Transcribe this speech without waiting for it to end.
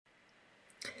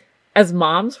As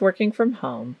moms working from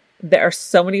home, there are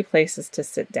so many places to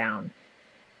sit down,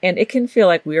 and it can feel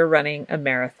like we're running a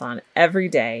marathon every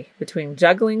day between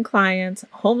juggling clients,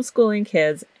 homeschooling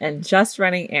kids, and just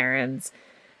running errands.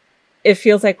 It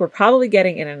feels like we're probably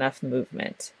getting in enough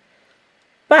movement.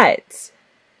 But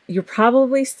you're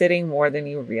probably sitting more than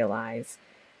you realize.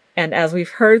 And as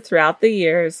we've heard throughout the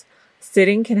years,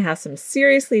 sitting can have some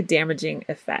seriously damaging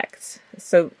effects.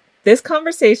 So this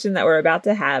conversation that we're about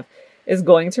to have is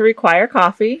going to require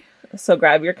coffee. So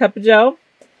grab your cup of joe,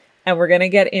 and we're going to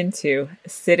get into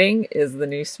sitting is the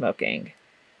new smoking.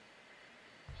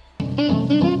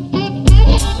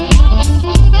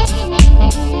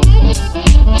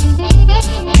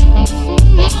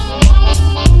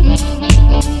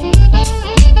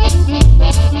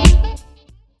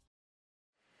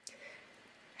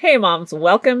 Hey moms,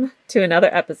 welcome to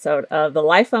another episode of the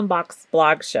Life Unboxed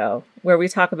blog show, where we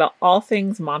talk about all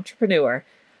things momtrepreneur,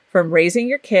 from raising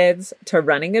your kids to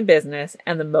running a business,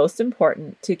 and the most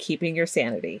important, to keeping your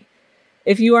sanity.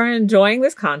 If you are enjoying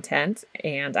this content,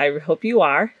 and I hope you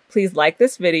are, please like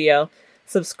this video,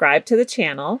 subscribe to the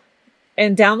channel,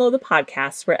 and download the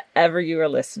podcast wherever you are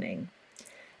listening.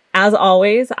 As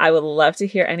always, I would love to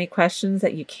hear any questions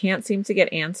that you can't seem to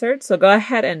get answered, so go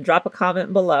ahead and drop a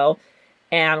comment below,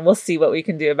 and we'll see what we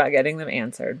can do about getting them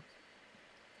answered.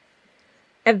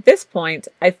 At this point,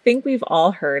 I think we've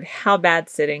all heard how bad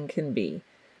sitting can be.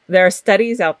 There are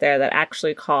studies out there that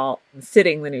actually call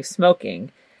sitting the new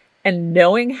smoking. And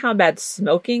knowing how bad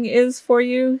smoking is for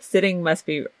you, sitting must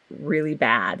be really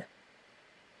bad.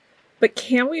 But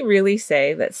can we really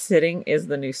say that sitting is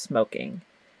the new smoking?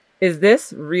 Is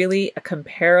this really a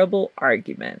comparable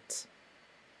argument?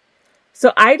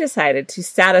 So I decided to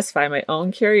satisfy my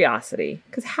own curiosity,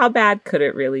 because how bad could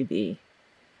it really be?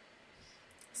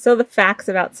 So the facts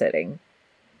about sitting.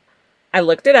 I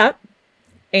looked it up,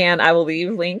 and I will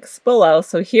leave links below.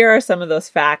 So here are some of those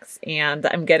facts, and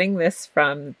I'm getting this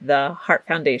from the Heart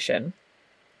Foundation.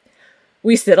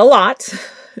 We sit a lot,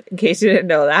 in case you didn't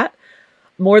know that.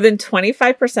 More than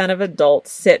 25% of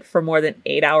adults sit for more than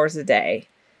 8 hours a day,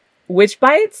 which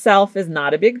by itself is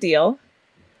not a big deal.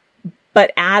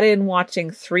 But add in watching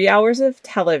 3 hours of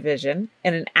television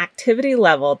and an activity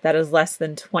level that is less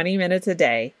than 20 minutes a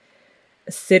day,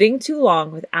 sitting too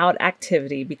long without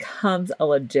activity becomes a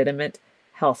legitimate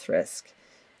health risk.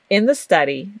 In the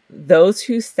study, those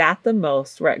who sat the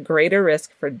most were at greater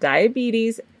risk for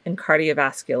diabetes and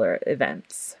cardiovascular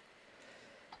events.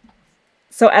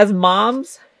 So as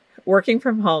moms working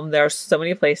from home, there are so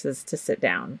many places to sit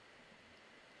down.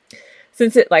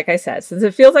 Since it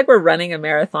feels like we're running a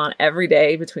marathon every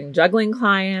day between juggling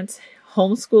clients,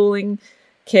 homeschooling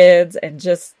kids, and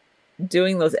just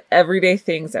doing those everyday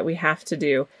things that we have to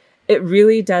do, it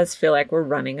really does feel like we're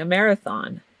running a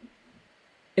marathon.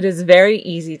 It is very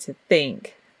easy to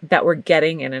think that we're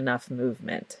getting in enough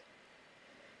movement.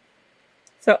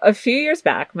 So a few years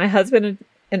back, my husband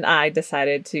and I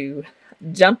decided to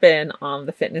jump in on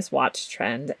the fitness watch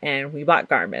trend, and we bought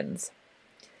Garmin's.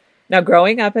 Now,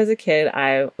 growing up as a kid,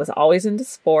 I was always into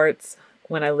sports.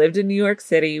 When I lived in New York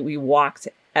City, we walked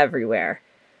everywhere.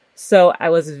 So I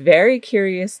was very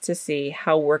curious to see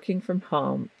how working from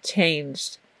home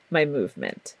changed my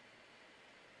movement.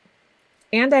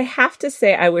 And I have to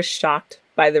say I was shocked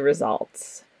by the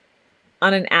results.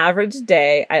 On an average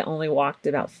day, I only walked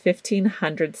about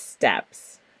 1,500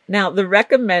 steps. Now, the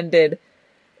recommended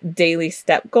daily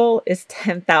step goal is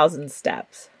 10,000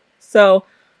 steps. So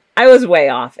I was way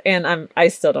off, and I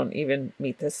still don't even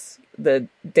meet the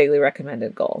daily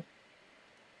recommended goal.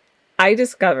 I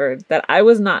discovered that I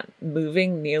was not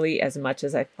moving nearly as much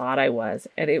as I thought I was,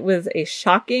 and it was a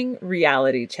shocking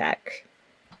reality check.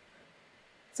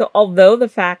 So although the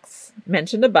facts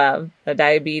mentioned above, the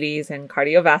diabetes and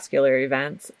cardiovascular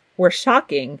events, were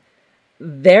shocking,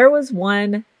 there was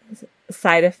one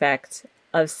side effect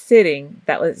of sitting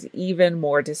that was even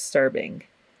more disturbing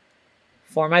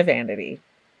for my vanity.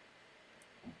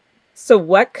 So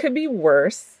what could be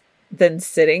worse than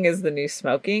sitting is the new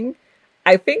smoking?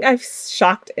 I think I've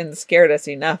shocked and scared us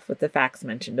enough with the facts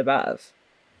mentioned above.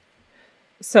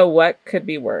 So what could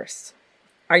be worse?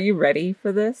 Are you ready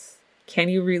for this? Can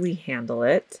you really handle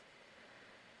it?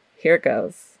 Here it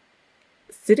goes.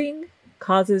 Sitting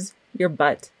causes your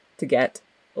butt to get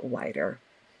wider.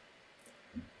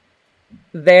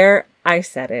 There, I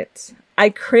said it.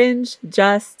 I cringe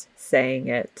just saying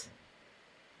it.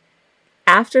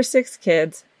 After 6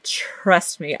 kids,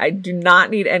 trust me, I do not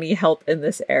need any help in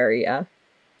this area.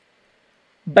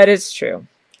 But it's true.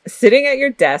 Sitting at your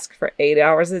desk for 8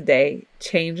 hours a day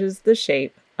changes the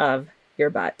shape of your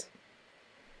butt.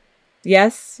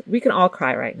 Yes, we can all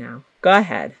cry right now. Go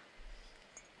ahead.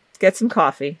 get some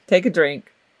coffee, take a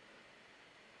drink.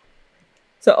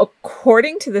 So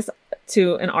according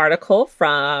to an article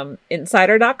from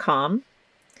insider.com,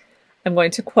 I'm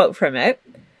going to quote from it.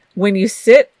 When you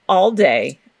sit all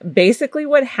day, basically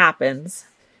what happens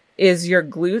is your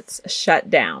glutes shut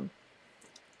down.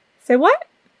 Say what?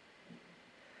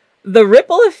 The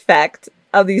ripple effect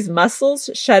of these muscles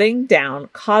shutting down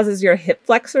causes your hip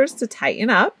flexors to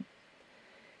tighten up,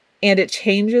 and it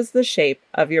changes the shape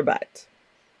of your butt.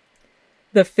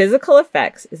 The physical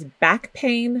effects is back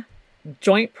pain,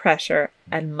 joint pressure,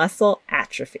 and muscle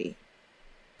atrophy.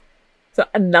 So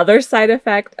another side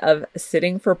effect of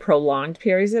sitting for prolonged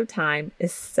periods of time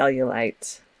is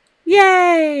cellulite.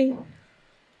 Yay!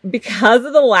 Because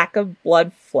of the lack of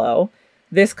blood flow,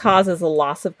 this causes a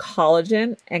loss of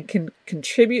collagen and can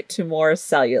contribute to more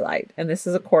cellulite. And this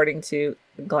is according to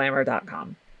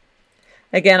glamour.com.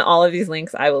 Again, all of these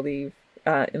links I will leave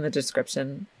in the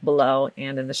description below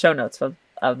and in the show notes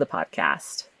of the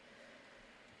podcast.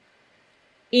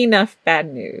 Enough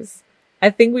bad news. I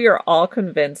think we are all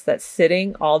convinced that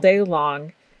sitting all day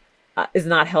long is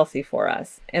not healthy for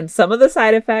us. And some of the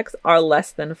side effects are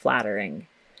less than flattering.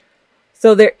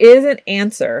 So there is an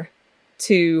answer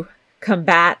to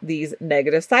combat these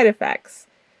negative side effects.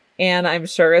 And I'm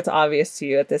sure it's obvious to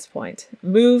you at this point.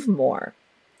 Move more.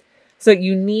 So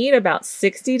you need about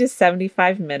 60 to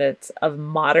 75 minutes of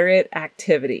moderate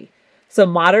activity. So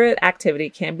moderate activity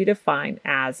can be defined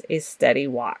as a steady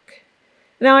walk.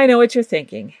 Now I know what you're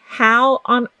thinking. How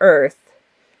on earth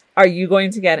are you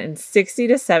going to get in 60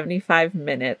 to 75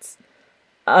 minutes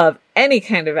of any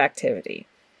kind of activity?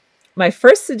 My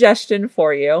first suggestion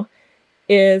for you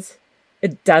is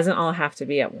it doesn't all have to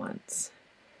be at once.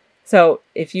 So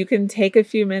if you can take a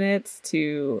few minutes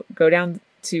to go down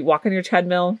to walk on your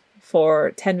treadmill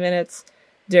for 10 minutes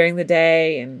during the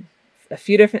day in a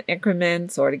few different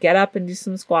increments, or to get up and do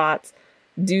some squats,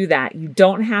 do that. You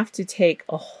don't have to take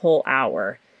a whole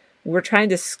hour. We're trying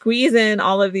to squeeze in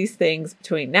all of these things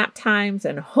between nap times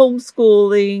and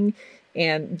homeschooling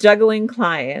and juggling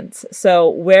clients. So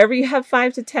wherever you have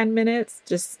 5 to 10 minutes,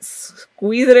 just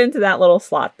squeeze it into that little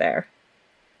slot there.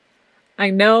 I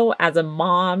know as a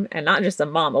mom, and not just a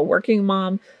mom, a working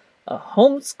mom, a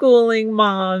homeschooling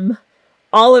mom,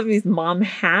 all of these mom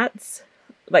hats,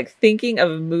 like thinking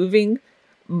of moving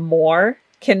more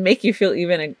can make you feel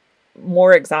even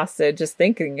more exhausted just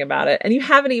thinking about it. And you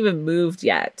haven't even moved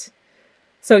yet.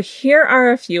 So here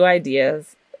are a few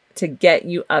ideas to get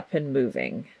you up and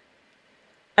moving.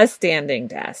 A standing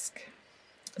desk.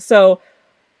 So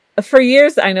for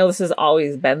years, I know this has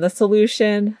always been the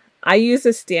solution. I used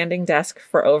a standing desk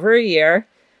for over a year.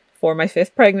 For my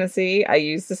 5th pregnancy, I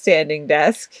used a standing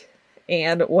desk.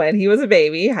 And when he was a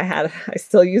baby, I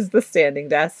still used the standing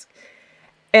desk.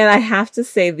 And I have to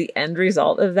say the end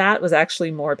result of that was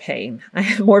actually more pain. I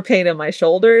had more pain in my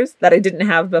shoulders that I didn't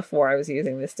have before I was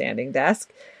using the standing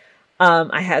desk.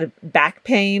 I had back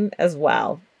pain as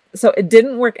well. So it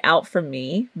didn't work out for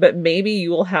me, but maybe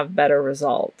you will have better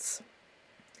results.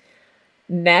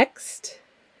 Next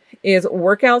is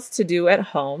workouts to do at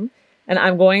home. And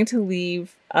I'm going to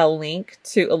leave a link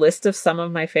to a list of some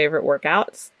of my favorite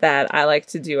workouts that I like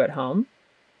to do at home.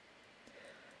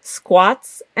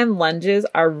 Squats and lunges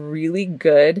are really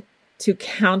good to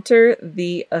counter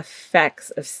the effects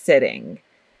of sitting.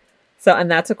 And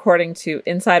that's according to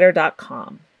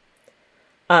insider.com.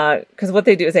 Because what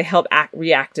they do is they help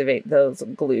reactivate those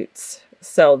glutes.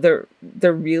 So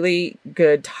they're really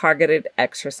good targeted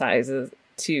exercises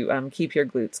to keep your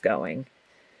glutes going.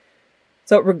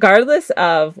 So regardless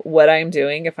of what I'm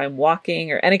doing, if I'm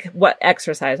walking or what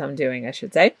exercise I'm doing, I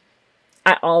should say,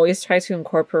 I always try to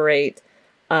incorporate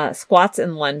squats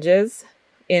and lunges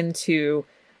into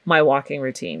my walking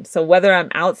routine. So whether I'm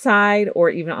outside or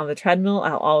even on the treadmill,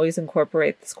 I'll always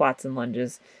incorporate the squats and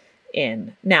lunges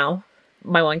in. Now,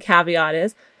 my one caveat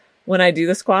is when I do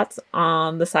the squats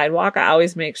on the sidewalk, I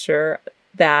always make sure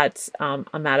that I'm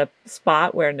at a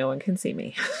spot where no one can see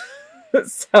me.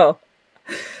 So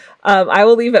I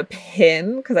will leave a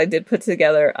pin because I did put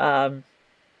together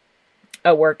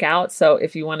a workout. So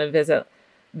if you want to visit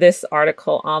this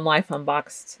article on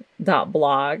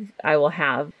lifeunboxed.blog, I will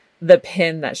have the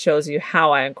pin that shows you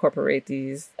how I incorporate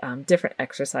these different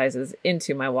exercises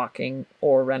into my walking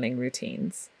or running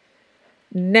routines.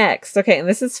 Next, okay, and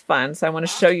this is fun. So I want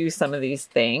to show you some of these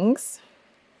things.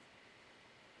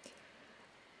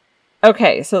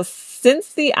 Okay, so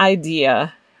since the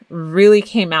idea really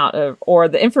came out of, or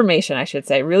the information I should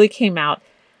say, really came out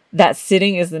that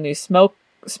sitting is the new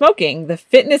smoking, the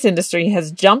fitness industry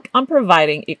has jumped on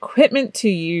providing equipment to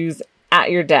use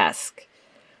at your desk.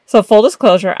 So full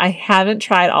disclosure, I haven't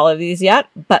tried all of these yet,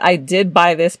 but I did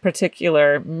buy this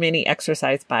particular mini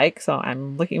exercise bike. So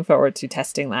I'm looking forward to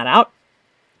testing that out.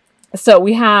 So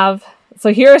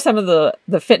here are some of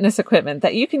the fitness equipment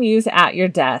that you can use at your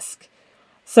desk.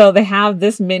 So they have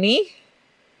this mini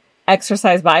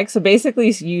exercise bike. So basically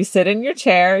you sit in your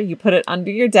chair, you put it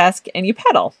under your desk and you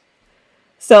pedal.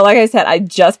 So like I said, I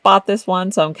just bought this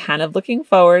one, so I'm kind of looking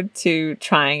forward to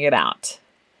trying it out.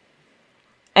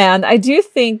 And I do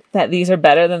think that these are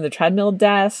better than the treadmill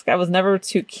desk. I was never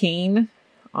too keen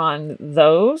on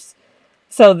those.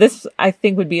 So this, I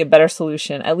think, would be a better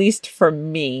solution, at least for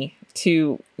me,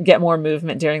 to get more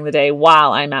movement during the day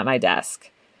while I'm at my desk.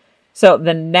 So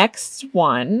the next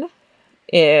one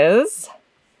is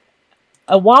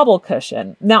a wobble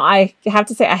cushion. Now, I have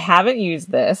to say I haven't used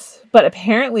this, but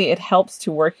apparently it helps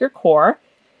to work your core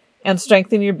and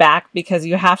strengthen your back because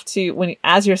you have to,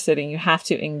 as you're sitting, you have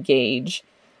to engage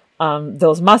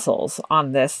those muscles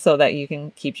on this so that you can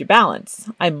keep your balance.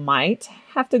 I might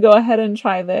have to go ahead and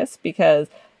try this because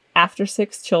after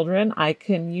 6 children, I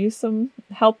can use some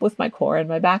help with my core and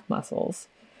my back muscles.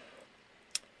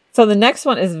 So the next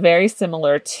one is very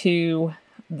similar to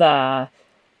the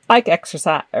bike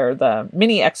exercise or the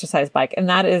mini exercise bike, and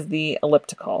that is the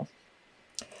elliptical.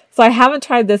 So I haven't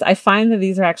tried this. I find that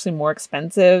these are actually more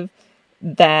expensive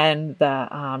than the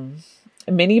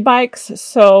mini bikes.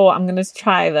 So I'm going to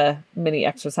try the mini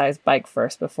exercise bike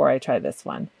first before I try this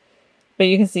one. But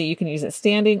you can see you can use it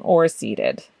standing or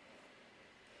seated.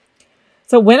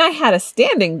 So when I had a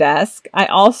standing desk, I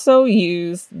also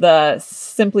used the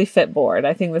Simply Fit board.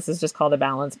 I think this is just called a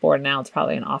balance board now. It's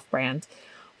probably an off-brand.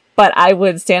 But I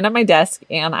would stand at my desk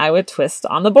and I would twist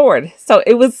on the board. So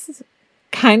it was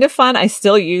kind of fun. I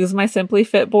still use my Simply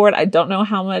Fit board. I don't know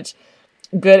how much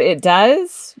good it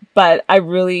does, but I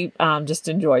really just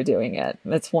enjoy doing it.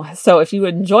 So if you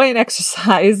enjoy an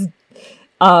exercise,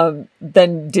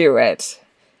 then do it.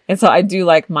 And so I do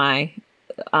like my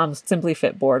Simply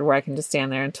Fit board where I can just stand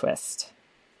there and twist.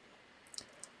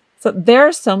 So there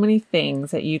are so many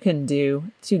things that you can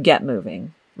do to get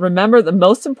moving. Remember, the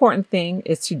most important thing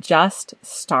is to just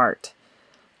start.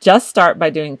 Just start by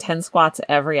doing 10 squats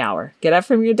every hour. Get up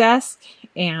from your desk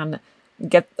and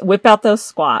whip out those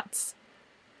squats.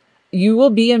 You will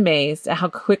be amazed at how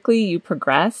quickly you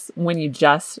progress when you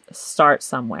just start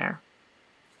somewhere.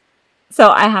 So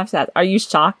I have to ask, are you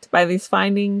shocked by these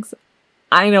findings?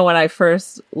 I know when I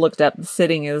first looked up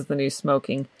sitting is the new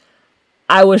smoking,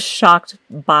 I was shocked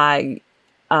by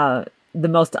the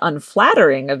most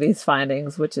unflattering of these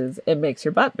findings, which is it makes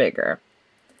your butt bigger.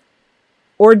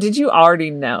 Or did you already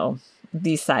know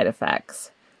these side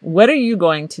effects? What are you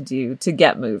going to do to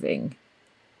get moving?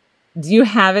 Do you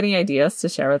have any ideas to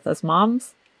share with us,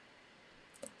 moms?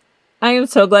 I am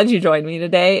so glad you joined me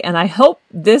today, and I hope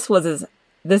this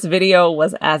video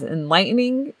was as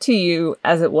enlightening to you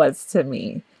as it was to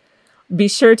me. Be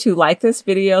sure to like this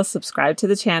video, subscribe to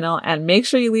the channel, and make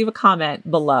sure you leave a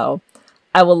comment below.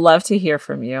 I would love to hear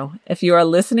from you. If you are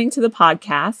listening to the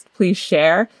podcast, please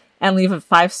share and leave a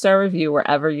 5-star review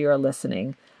wherever you are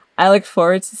listening. I look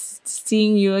forward to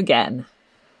seeing you again.